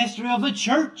 in the history of the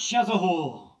church as a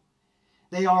whole,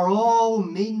 they are all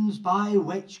means by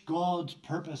which God's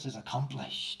purpose is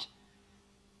accomplished.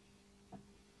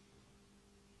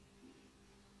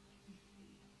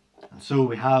 And so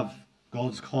we have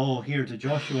God's call here to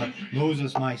Joshua.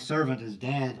 Moses, my servant, is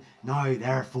dead. Now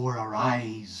therefore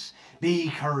arise. Be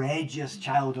courageous,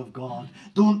 child of God.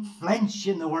 Don't flinch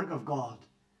in the work of God.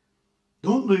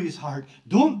 Don't lose heart.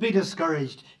 Don't be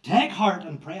discouraged. Take heart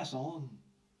and press on.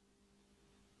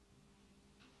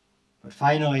 But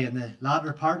finally, in the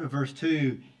latter part of verse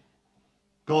 2,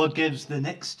 God gives the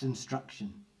next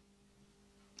instruction.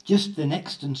 Just the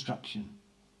next instruction.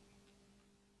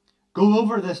 Go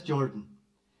over this Jordan,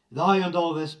 thou and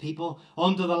all this people,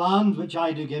 unto the land which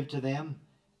I do give to them,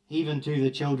 even to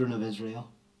the children of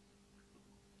Israel.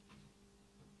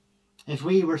 If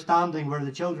we were standing where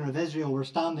the children of Israel were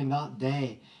standing that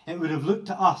day, it would have looked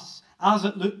to us, as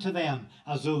it looked to them,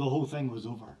 as though the whole thing was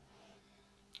over.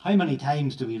 How many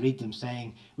times do we read them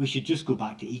saying, we should just go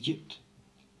back to Egypt?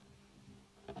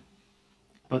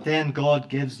 But then God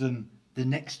gives them the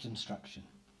next instruction.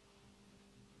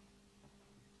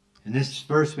 In this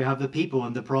verse we have the people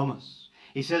and the promise.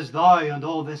 He says, thou and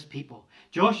all this people.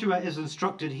 Joshua is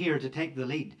instructed here to take the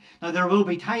lead. Now there will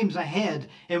be times ahead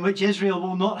in which Israel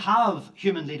will not have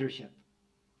human leadership.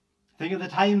 Think of the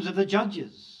times of the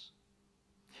judges.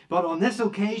 But on this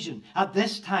occasion, at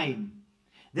this time,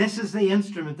 this is the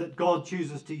instrument that God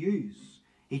chooses to use.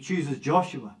 He chooses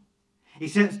Joshua. He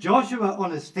sets Joshua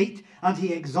on his feet and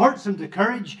he exhorts him to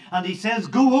courage and he says,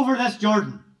 go over this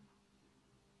Jordan.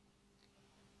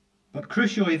 But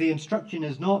crucially, the instruction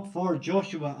is not for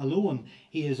Joshua alone.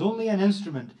 He is only an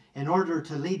instrument in order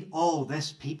to lead all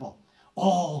this people.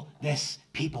 All this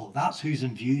people. That's who's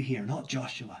in view here, not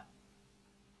Joshua.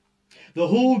 The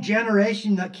whole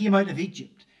generation that came out of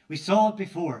Egypt. We saw it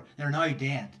before. They're now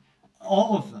dead.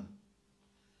 All of them.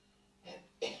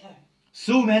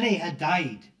 So many had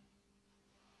died.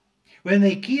 When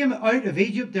they came out of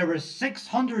Egypt, there were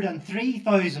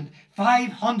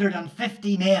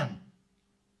 603,550 men.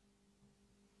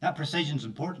 That precision's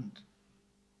important.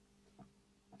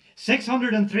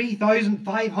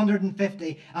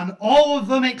 603,550, and all of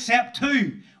them except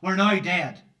 2 were now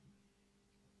dead.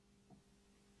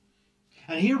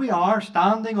 And here we are,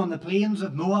 standing on the plains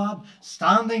of Moab,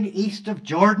 standing east of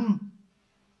Jordan.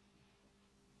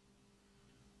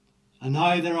 And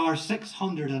now there are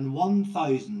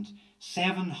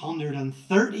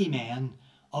 601,730 men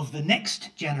of the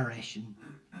next generation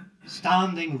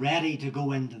standing ready to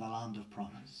go into the land of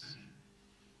promise.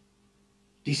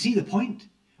 Do you see the point?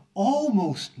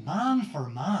 Almost man for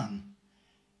man,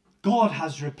 God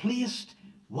has replaced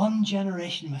one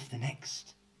generation with the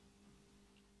next.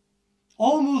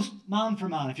 Almost man for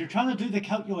man. If you're trying to do the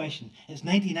calculation, it's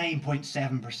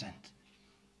 99.7%.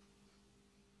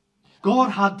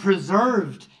 God had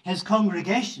preserved his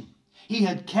congregation. He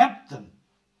had kept them.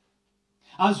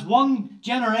 As one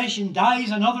generation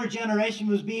dies, another generation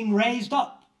was being raised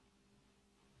up.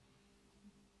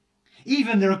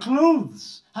 Even their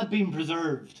clothes had been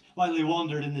preserved while they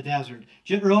wandered in the desert.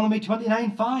 Deuteronomy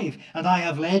 29:5, and I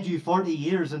have led you 40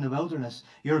 years in the wilderness.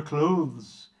 Your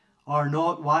clothes are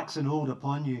not waxen old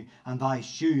upon you, and thy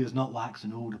shoe is not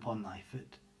waxen old upon thy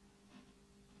foot.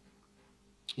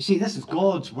 You see, this is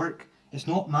God's work. It's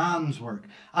not man's work.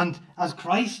 And as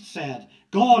Christ said,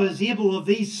 God is able of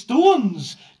these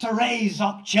stones to raise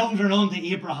up children unto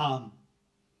Abraham.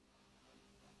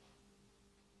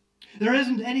 There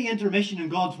isn't any intermission in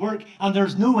God's work, and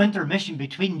there's no intermission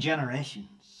between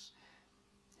generations.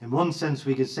 In one sense,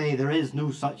 we could say there is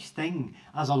no such thing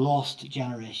as a lost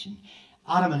generation.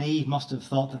 Adam and Eve must have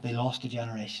thought that they lost a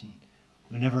generation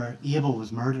whenever Abel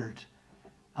was murdered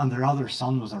and their other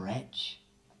son was a wretch.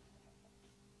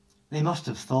 They must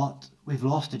have thought, we've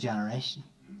lost a generation.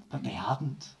 But they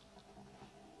hadn't.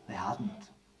 They hadn't.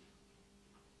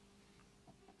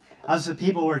 As the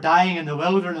people were dying in the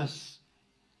wilderness,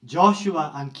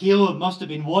 Joshua and Caleb must have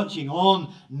been watching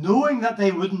on, knowing that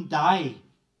they wouldn't die,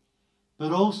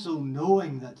 but also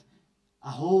knowing that a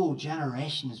whole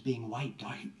generation is being wiped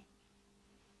out.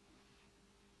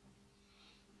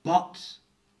 But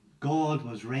God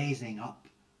was raising up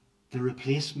the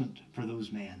replacement for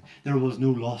those men. There was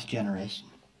no lost generation.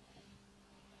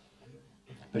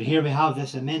 But here we have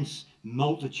this immense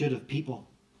multitude of people.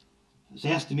 It's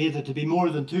estimated to be more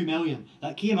than 2 million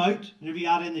that came out. Whenever you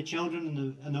add in the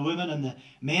children and the women and the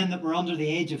men that were under the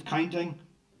age of counting.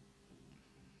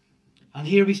 And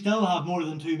here we still have more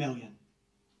than 2 million.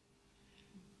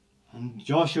 And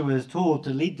Joshua is told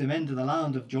to lead them into the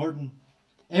land of Jordan.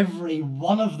 Every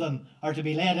one of them are to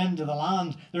be led into the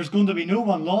land. There's going to be no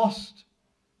one lost.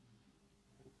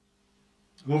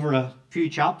 Over a few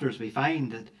chapters we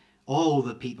find that all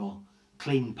the people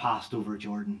clean passed over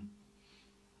Jordan.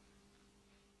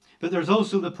 But there's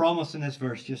also the promise in this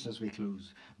verse just as we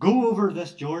close. Go over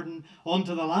this Jordan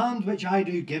unto the land which I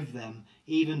do give them,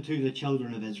 even to the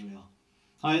children of Israel.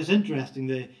 Now it's interesting,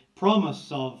 the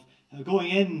promise of going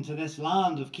into this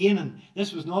land of Canaan,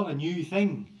 this was not a new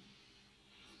thing.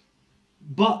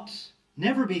 But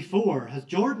never before has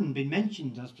Jordan been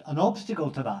mentioned as an obstacle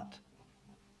to that.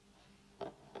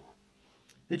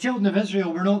 The children of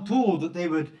Israel were not told that they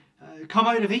would come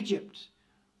out of Egypt,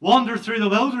 wander through the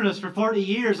wilderness for 40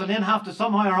 years and then have to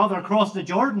somehow or other cross the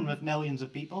Jordan with millions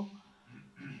of people.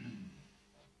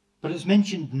 But it's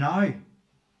mentioned now.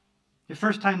 The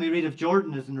first time we read of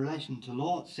Jordan is in relation to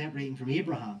Lot separating from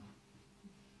Abraham.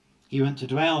 He went to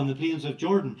dwell in the plains of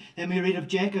Jordan. Then we read of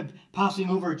Jacob passing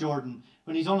over Jordan.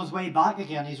 When he's on his way back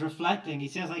again, he's reflecting. He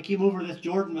says, I came over this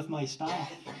Jordan with my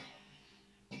staff.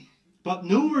 But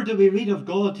nowhere do we read of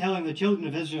God telling the children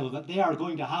of Israel that they are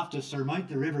going to have to surmount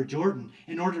the river Jordan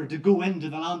in order to go into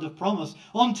the land of promise,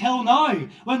 until now,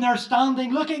 when they're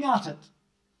standing looking at it.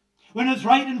 When it's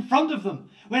right in front of them.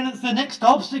 When it's the next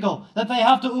obstacle that they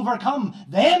have to overcome.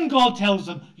 Then God tells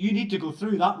them, you need to go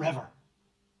through that river.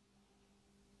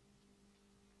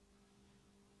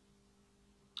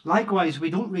 Likewise, we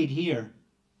don't read here,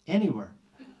 anywhere,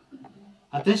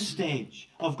 at this stage,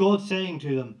 of God saying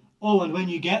to them, oh, and when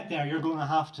you get there, you're going to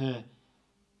have to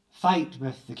fight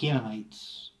with the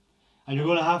Canaanites. And you're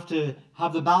going to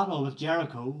have the battle with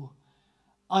Jericho.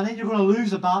 And then you're going to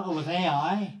lose a battle with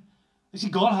Ai. You see,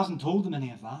 God hasn't told them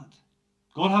any of that.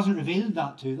 God hasn't revealed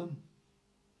that to them.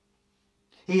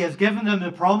 He has given them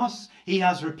the promise. He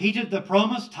has repeated the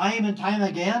promise time and time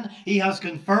again. He has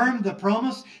confirmed the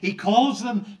promise. He calls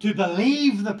them to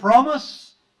believe the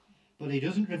promise. But he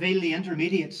doesn't reveal the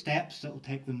intermediate steps that will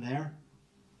take them there.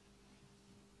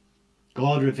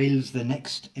 God reveals the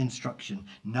next instruction.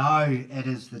 Now it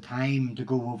is the time to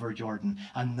go over Jordan.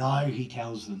 And now he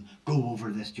tells them, go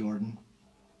over this Jordan.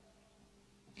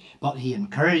 But he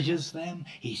encourages them.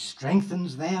 He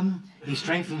strengthens them. He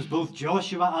strengthens both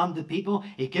Joshua and the people.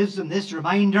 He gives them this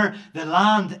reminder. The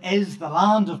land is the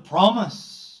land of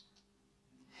promise.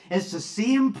 It's the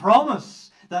same promise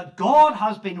that God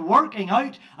has been working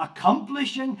out,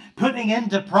 accomplishing, putting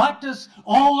into practice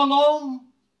all along.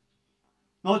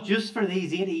 Not just for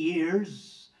these 80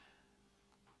 years.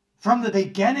 From the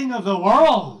beginning of the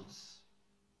world.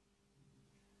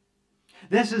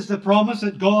 This is the promise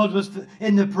that God was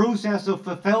in the process of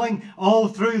fulfilling all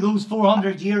through those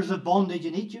 400 years of bondage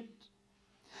in Egypt.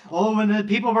 Oh, when the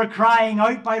people were crying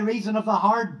out by reason of the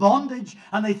hard bondage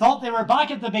and they thought they were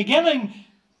back at the beginning,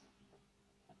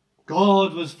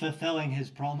 God was fulfilling his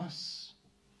promise.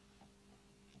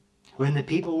 When the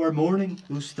people were mourning,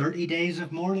 those 30 days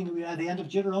of mourning at the end of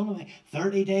Deuteronomy,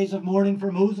 30 days of mourning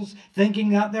for Moses,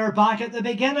 thinking that they're back at the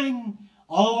beginning.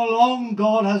 All along,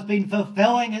 God has been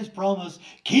fulfilling his promise,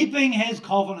 keeping his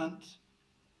covenant.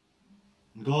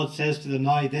 And God says to them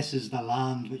now, this is the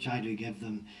land which I do give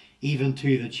them, even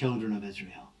to the children of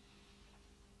Israel.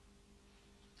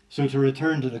 So to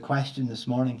return to the question this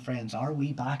morning, friends, are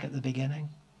we back at the beginning?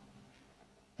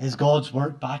 Is God's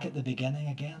work back at the beginning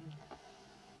again?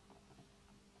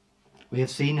 We have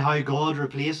seen how God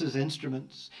replaces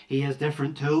instruments. He has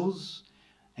different tools.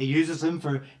 He uses them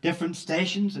for different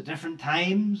stations at different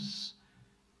times.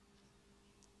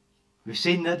 We've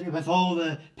seen that with all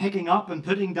the picking up and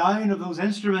putting down of those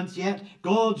instruments, yet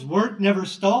God's work never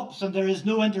stops and there is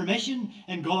no intermission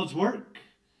in God's work.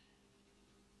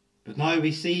 But now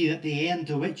we see that the end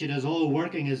to which it is all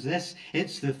working is this.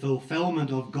 It's the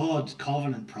fulfillment of God's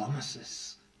covenant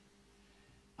promises.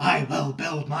 I will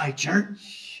build my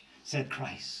church, said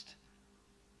Christ.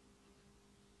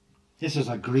 This is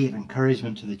a great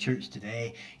encouragement to the church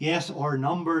today. Yes, our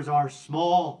numbers are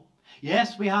small.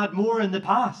 Yes, we had more in the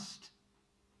past.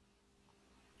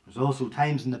 There's also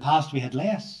times in the past we had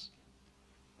less.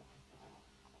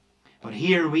 But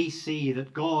here we see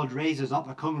that God raises up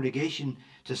a congregation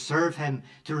to serve him,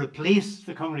 to replace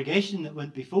the congregation that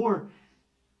went before.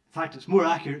 In fact, it's more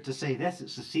accurate to say this,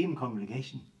 it's the same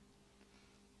congregation.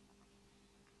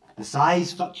 The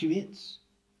size fluctuates.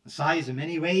 The size in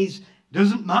many ways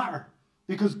doesn't matter,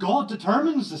 because God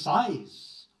determines the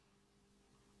size.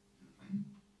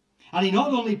 And he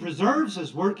not only preserves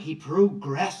his work, he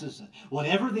progresses it.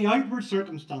 Whatever the outward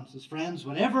circumstances, friends,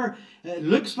 whatever it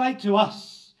looks like to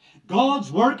us,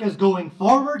 God's work is going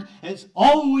forward. It's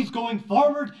always going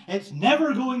forward. It's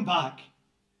never going back.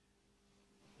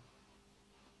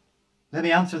 Let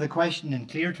me answer the question in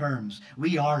clear terms.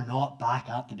 We are not back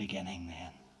at the beginning then.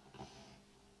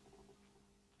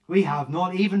 We have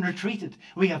not even retreated.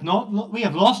 We have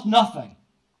lost nothing.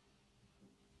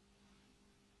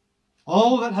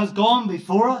 All that has gone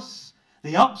before us,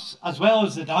 the ups as well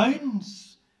as the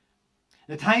downs,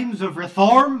 the times of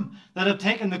reform that have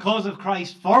taken the cause of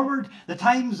Christ forward, the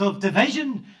times of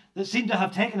division that seem to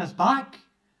have taken us back,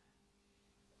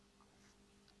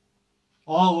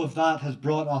 all of that has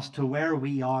brought us to where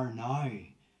we are now.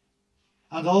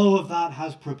 And all of that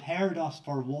has prepared us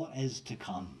for what is to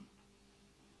come.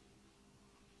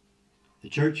 The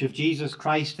Church of Jesus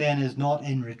Christ then is not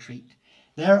in retreat.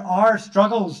 There are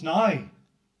struggles now.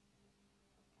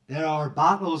 There are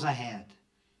battles ahead.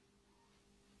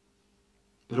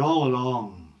 But all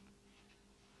along,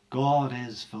 God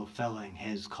is fulfilling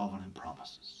his covenant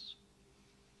promises.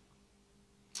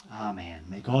 Amen.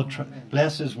 May God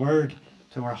bless his word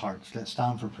to our hearts. Let's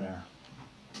stand for prayer.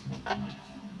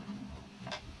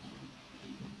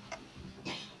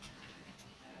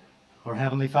 Our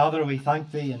Heavenly Father, we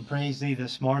thank thee and praise thee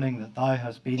this morning that thou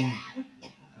hast been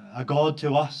a God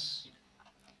to us,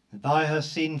 that thou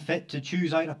hast seen fit to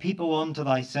choose out a people unto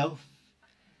thyself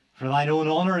for thine own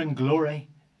honour and glory,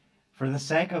 for the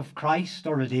sake of Christ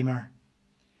our Redeemer,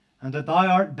 and that thou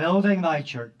art building thy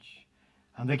church,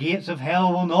 and the gates of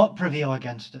hell will not prevail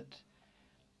against it,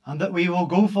 and that we will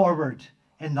go forward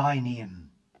in thy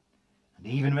name. And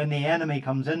even when the enemy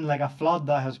comes in like a flood,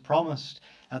 thou hast promised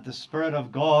that the Spirit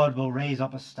of God will raise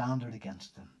up a standard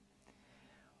against them.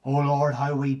 O Lord,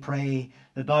 how we pray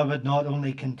that thou would not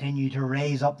only continue to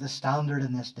raise up the standard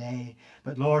in this day,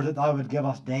 but Lord, that thou would give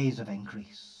us days of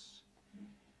increase.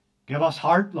 Give us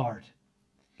heart, Lord.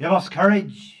 Give us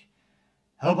courage.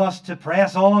 Help us to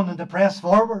press on and to press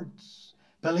forwards,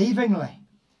 believingly,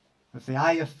 with the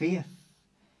eye of faith,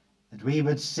 that we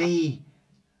would see,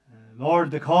 Lord,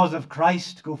 the cause of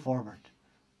Christ go forward.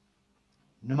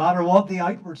 No matter what the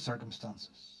outward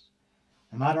circumstances,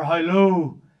 no matter how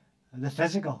low the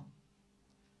physical,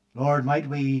 Lord, might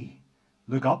we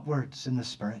look upwards in the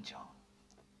spiritual.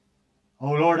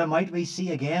 Oh Lord, and might we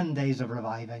see again days of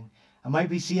reviving, and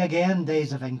might we see again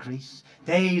days of increase,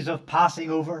 days of passing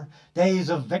over, days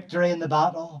of victory in the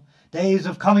battle, days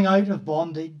of coming out of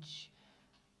bondage.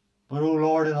 But oh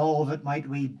Lord, in all of it might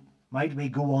we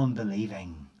go on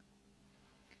believing.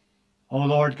 Oh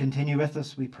Lord, continue with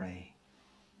us, we pray.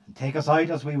 And take us out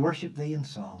as we worship thee in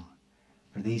song.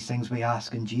 For these things we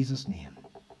ask in Jesus' name.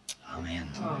 Amen.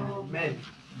 Amen.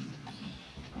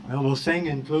 Well, we'll sing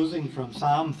in closing from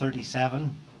Psalm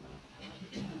 37.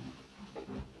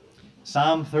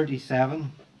 Psalm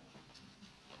 37.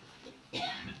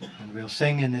 And we'll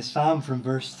sing in this psalm from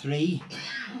verse 3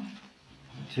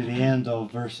 to the end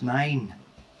of verse 9.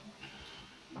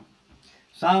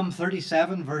 Psalm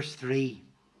 37, verse 3.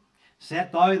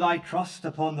 Set thou thy trust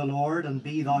upon the Lord, and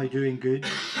be thou doing good,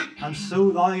 and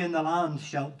so thou in the land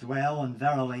shalt dwell, and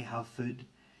verily have food.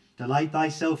 Delight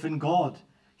thyself in God,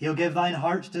 he'll give thine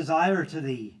heart's desire to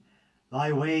thee.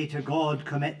 Thy way to God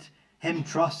commit, him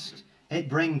trust, it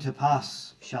bring to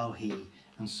pass shall he.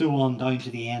 And so on down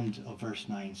to the end of verse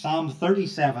 9. Psalm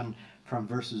 37 from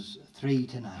verses 3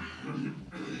 to 9.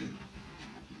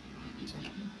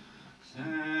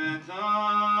 Set thou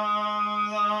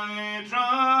thy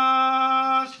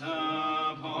trust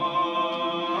upon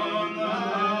the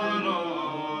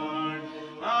Lord,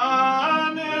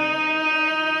 and in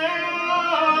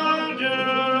doing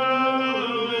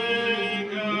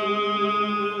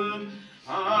good,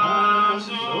 and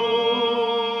so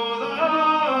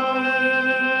thou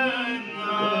in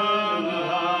the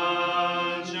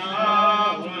land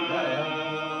shalt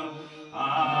dwell.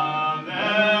 Amen.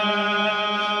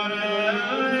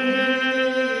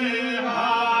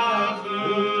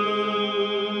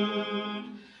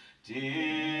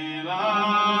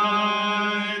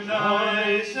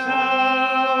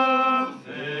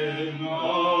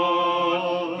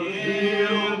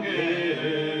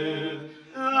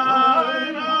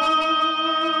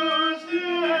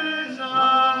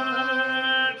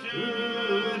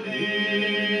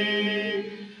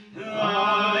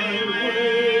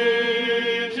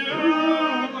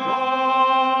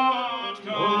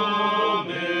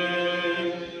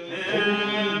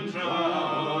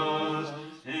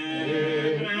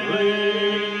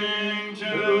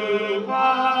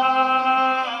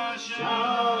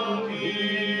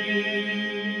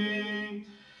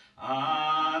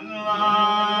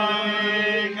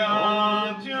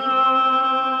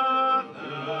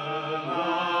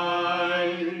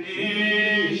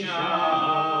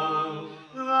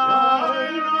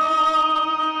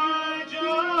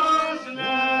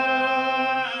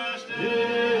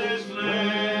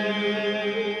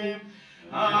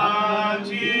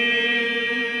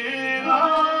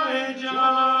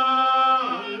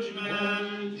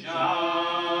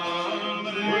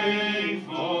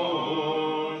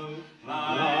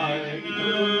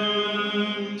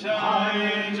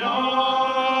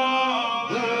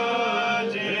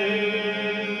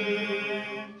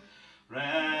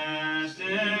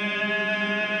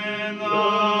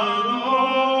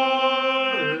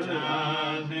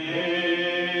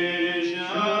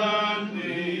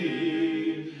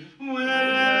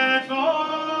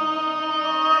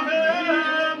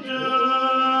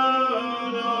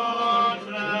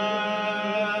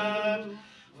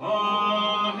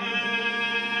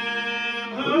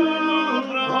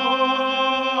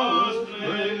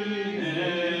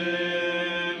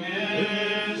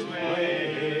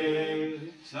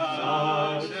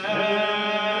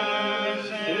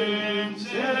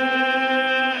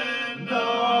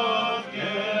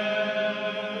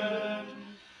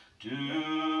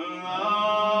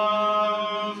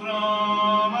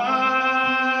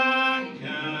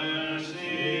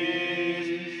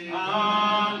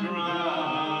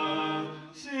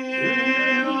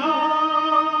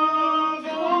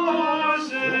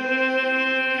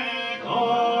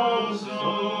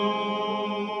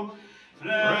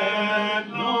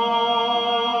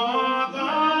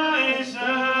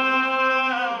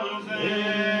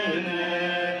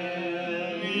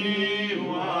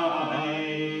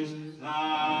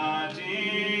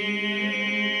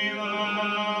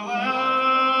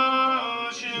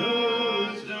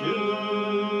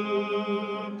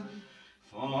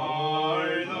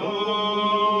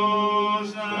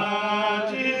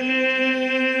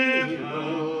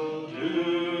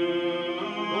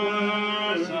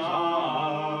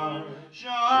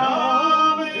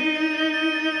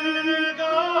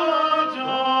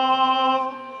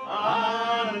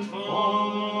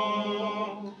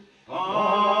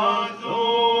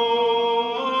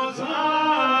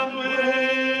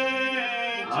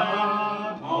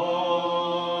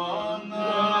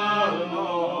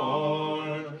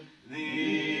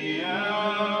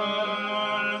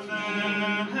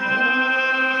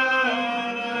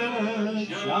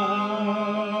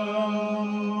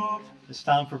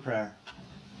 stand for prayer.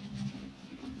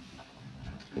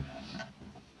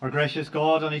 Our gracious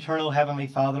God and eternal Heavenly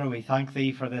Father, we thank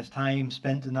Thee for this time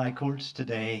spent in Thy courts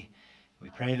today. We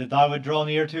pray that Thou would draw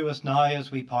near to us now as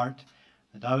we part,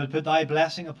 that Thou would put Thy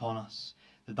blessing upon us,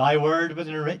 that Thy word would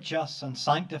enrich us and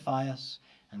sanctify us,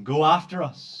 and go after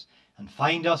us, and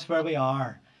find us where we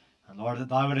are, and Lord, that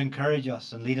Thou would encourage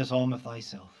us and lead us on with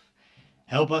Thyself.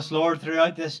 Help us, Lord,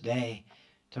 throughout this day,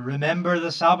 to remember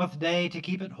the Sabbath day, to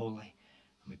keep it holy.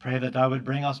 We pray that Thou would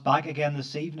bring us back again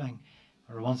this evening,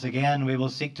 where once again we will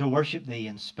seek to worship Thee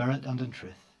in spirit and in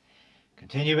truth.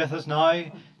 Continue with us now,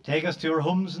 take us to our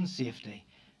homes in safety,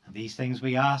 and these things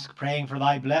we ask, praying for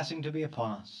Thy blessing to be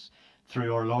upon us,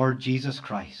 through our Lord Jesus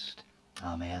Christ.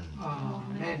 Amen.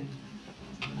 Amen.